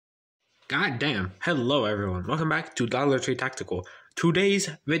God damn. Hello everyone. Welcome back to Patriot Tactical. Today's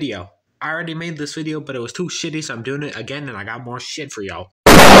video. I already made this video, but it was too shitty, so I'm doing it again and I got more shit for y'all.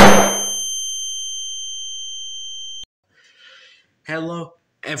 Hello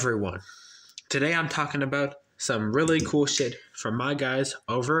everyone. Today I'm talking about some really cool shit from my guys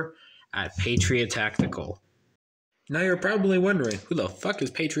over at Patriot Tactical. Now you're probably wondering, who the fuck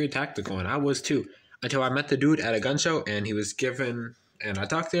is Patriot Tactical? And I was too, until I met the dude at a gun show and he was given, and I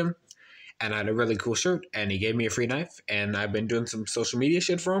talked to him. And I had a really cool shirt, and he gave me a free knife, and I've been doing some social media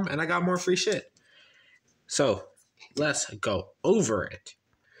shit for him, and I got more free shit. So, let's go over it.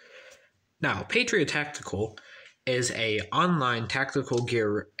 Now, Patriot Tactical is a online tactical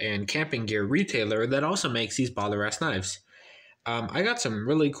gear and camping gear retailer that also makes these baller-ass knives. I got some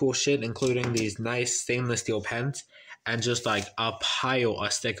really cool shit, including these nice stainless steel pens, and just like a pile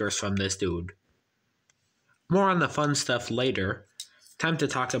of stickers from this dude. More on the fun stuff later. Time to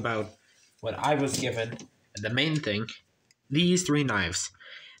talk about what I was given, the main thing, these three knives.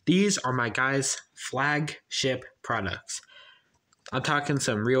 These are my guys' flagship products. I'm talking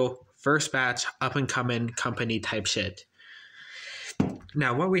some real first batch, up and coming company type shit.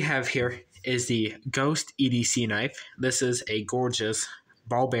 Now what we have here is the Ghost EDC knife. This is a gorgeous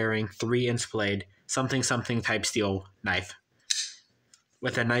ball bearing 3-inch blade, something type steel knife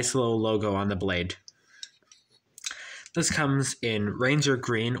with a nice little logo on the blade. This comes in Ranger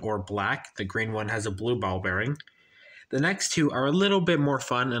Green or Black. The green one has a blue ball bearing. The next two are a little bit more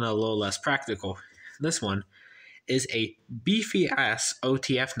fun and a little less practical. This one is a beefy-ass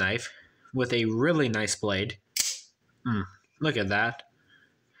OTF knife with a really nice blade. Look at that.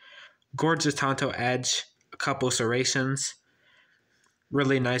 Gorgeous Tonto edge, a couple serrations.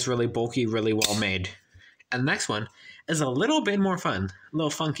 Really nice, really bulky, really well made. And the next one is a little bit more fun, a little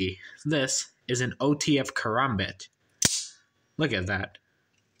funky. This is an OTF Karambit. Look at that.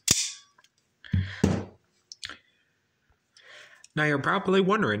 Now you're probably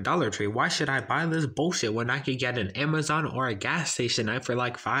wondering, Dollar Tree, why should I buy this bullshit when I could get an Amazon or a gas station knife for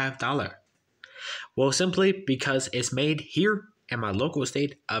like $5? Well, simply because it's made here in my local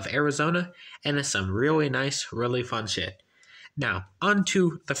state of Arizona, and it's some really nice, really fun shit. Now, on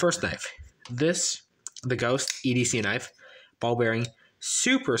to the first knife. This, the Ghost EDC knife, ball bearing,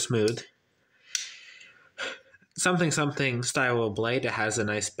 super smooth. Something style of blade. It has a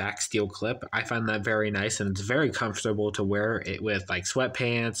nice back steel clip. I find that very nice, and it's very comfortable to wear it with like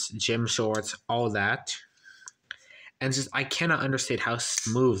sweatpants, gym shorts, all that. And just I cannot understate how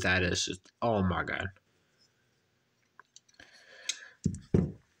smooth that is. Just oh my god.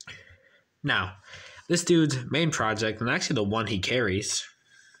 Now, this dude's main project, and actually the one he carries,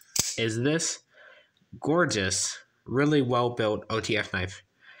 is this gorgeous, really well built OTF knife.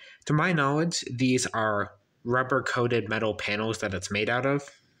 To my knowledge, these are rubber coated metal panels that it's made out of,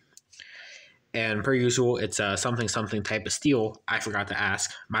 and per usual it's a something type of steel. I forgot to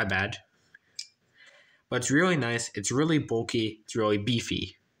ask, my bad, but it's really nice, it's really bulky, it's really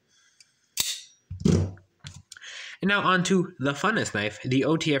beefy. And now on to the funnest knife. The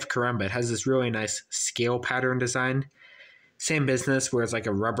OTF Karambit has this really nice scale pattern design. Same business, where it's like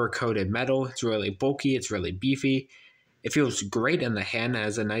a rubber coated metal. It's really bulky, it's really beefy, it feels great in the hand. It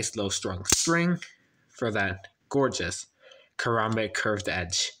has a nice little strong string for that gorgeous Karambit curved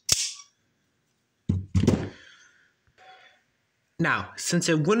edge. Now, since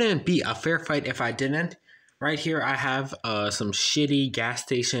it wouldn't be a fair fight if I didn't, right here I have some shitty gas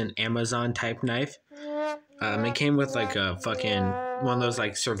station Amazon type knife. It came with like a fucking one of those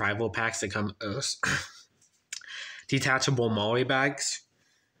like survival packs that come detachable molly bags.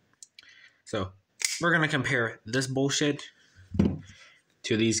 So we're gonna compare this bullshit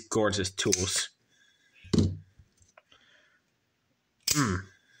to these gorgeous tools.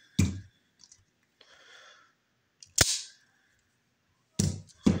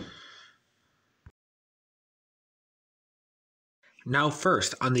 Now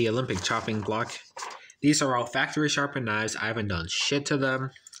first, on the Olympic chopping block, these are all factory sharpened knives. I haven't done shit to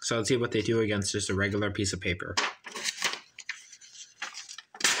them, so let's see what they do against just a regular piece of paper.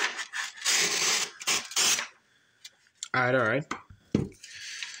 Alright.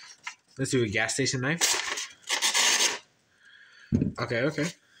 Let's do a gas station knife. Okay.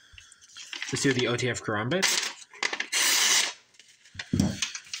 Let's do the OTF Karambit.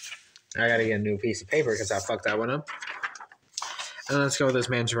 I gotta get a new piece of paper because I fucked that one up. And let's go with this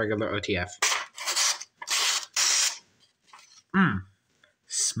man's regular OTF.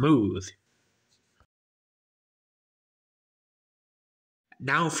 Smooth.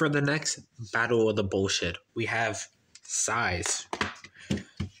 Now for the next battle of the bullshit. We have size.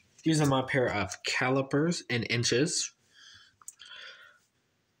 Use them a pair of calipers in inches.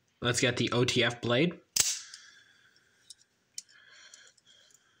 Let's get the OTF blade.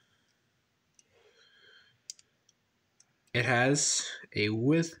 It has a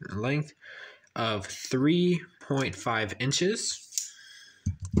width and length of 3.5 inches.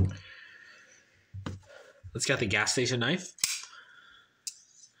 Let's get the gas station knife.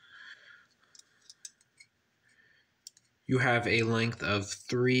 You have a length of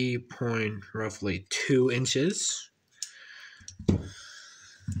 3.2 inches.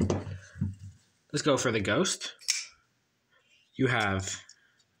 Let's go for the Ghost. You have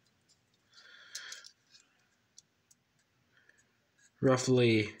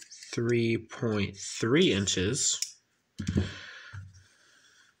roughly 3.3 inches.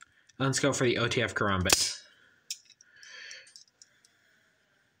 Let's go for the OTF Karambit.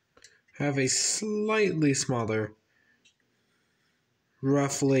 Have a slightly smaller,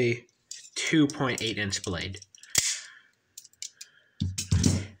 roughly 2.8 inch blade.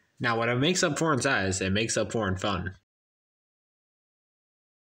 Now, what it makes up for in size, it makes up for in fun.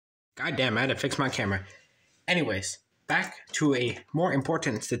 God damn, I had to fix my camera. Anyways, back to a more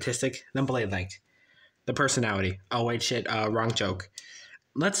important statistic than blade length. The personality. Oh wait, shit, wrong joke.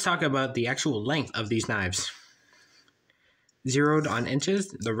 Let's talk about the actual length of these knives. Zeroed on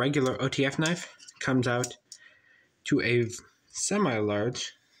inches, the regular OTF knife comes out to a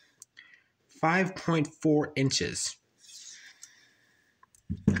semi-large 5.4 inches.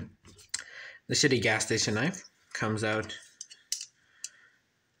 The shitty gas station knife comes out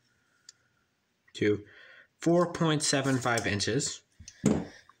to 4.75 inches.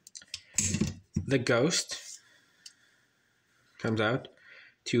 The Ghost comes out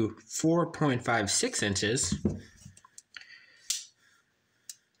to 4.56 inches.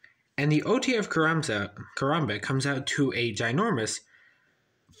 And the OTF Karambit comes out to a ginormous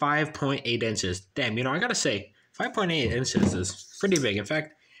 5.8 inches. Damn, I gotta say, 5.8 inches is pretty big. In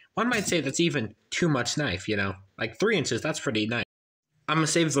fact, one might say that's even too much knife, Like 3 inches, that's pretty nice. I'm gonna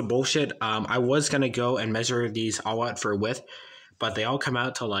save the bullshit. I was gonna go and measure these all out for width, but they all come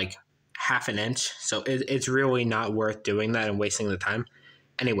out to like half an inch. So it's really not worth doing that and wasting the time.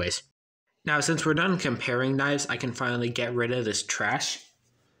 Anyways, now since we're done comparing knives, I can finally get rid of this trash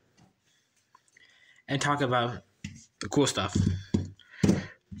and talk about the cool stuff.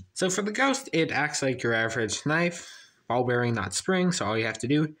 So for the Ghost, it acts like your average knife, ball bearing, not spring. So all you have to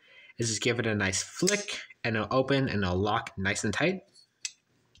do is just give it a nice flick and it'll open and it'll lock nice and tight.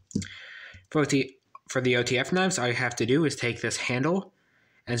 For the OTF knives, all you have to do is take this handle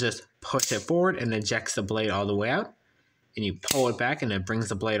and just push it forward and ejects the blade all the way out. And you pull it back and it brings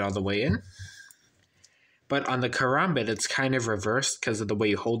the blade all the way in. But on the Karambit, it's kind of reversed because of the way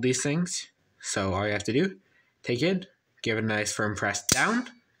you hold these things. So all you have to do, take it, give it a nice firm press down,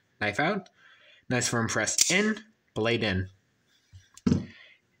 knife out, nice firm press in, blade in.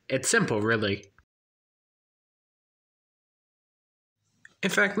 It's simple, really. In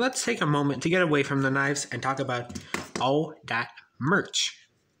fact, let's take a moment to get away from the knives and talk about all that merch.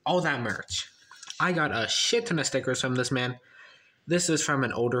 All that merch. I got a shit ton of stickers from this man. This is from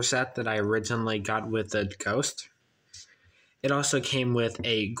an older set that I originally got with the Ghost. It also came with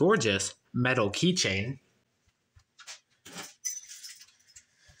a gorgeous metal keychain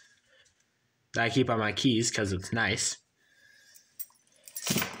that I keep on my keys because it's nice.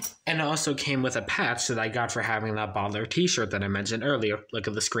 And it also came with a patch that I got for having that baller t-shirt that I mentioned earlier. Look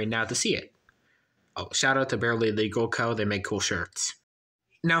at the screen now to see it. Oh, shout out to Barely Legal Co. They make cool shirts.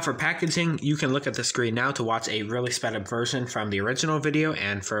 Now for packaging, you can look at the screen now to watch a really sped up version from the original video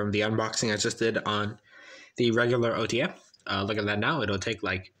and from the unboxing I just did on the regular OTF. Look at that now. It'll take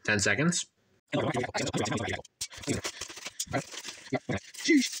like 10 seconds.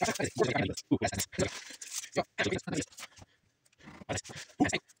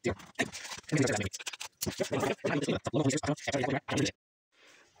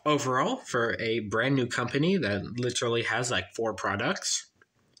 Overall, for a brand new company that literally has like 4 products,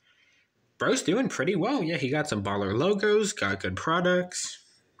 bro's doing pretty well. Yeah, he got some baller logos, got good products,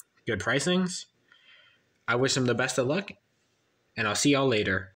 good pricings. I wish him the best of luck, and I'll see y'all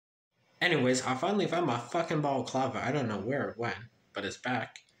later. Anyways, I finally found my fucking balaclava. I don't know where it went, but it's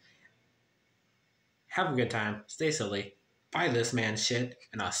back. Have a good time. Stay silly. Buy this man shit,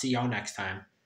 and I'll see y'all next time.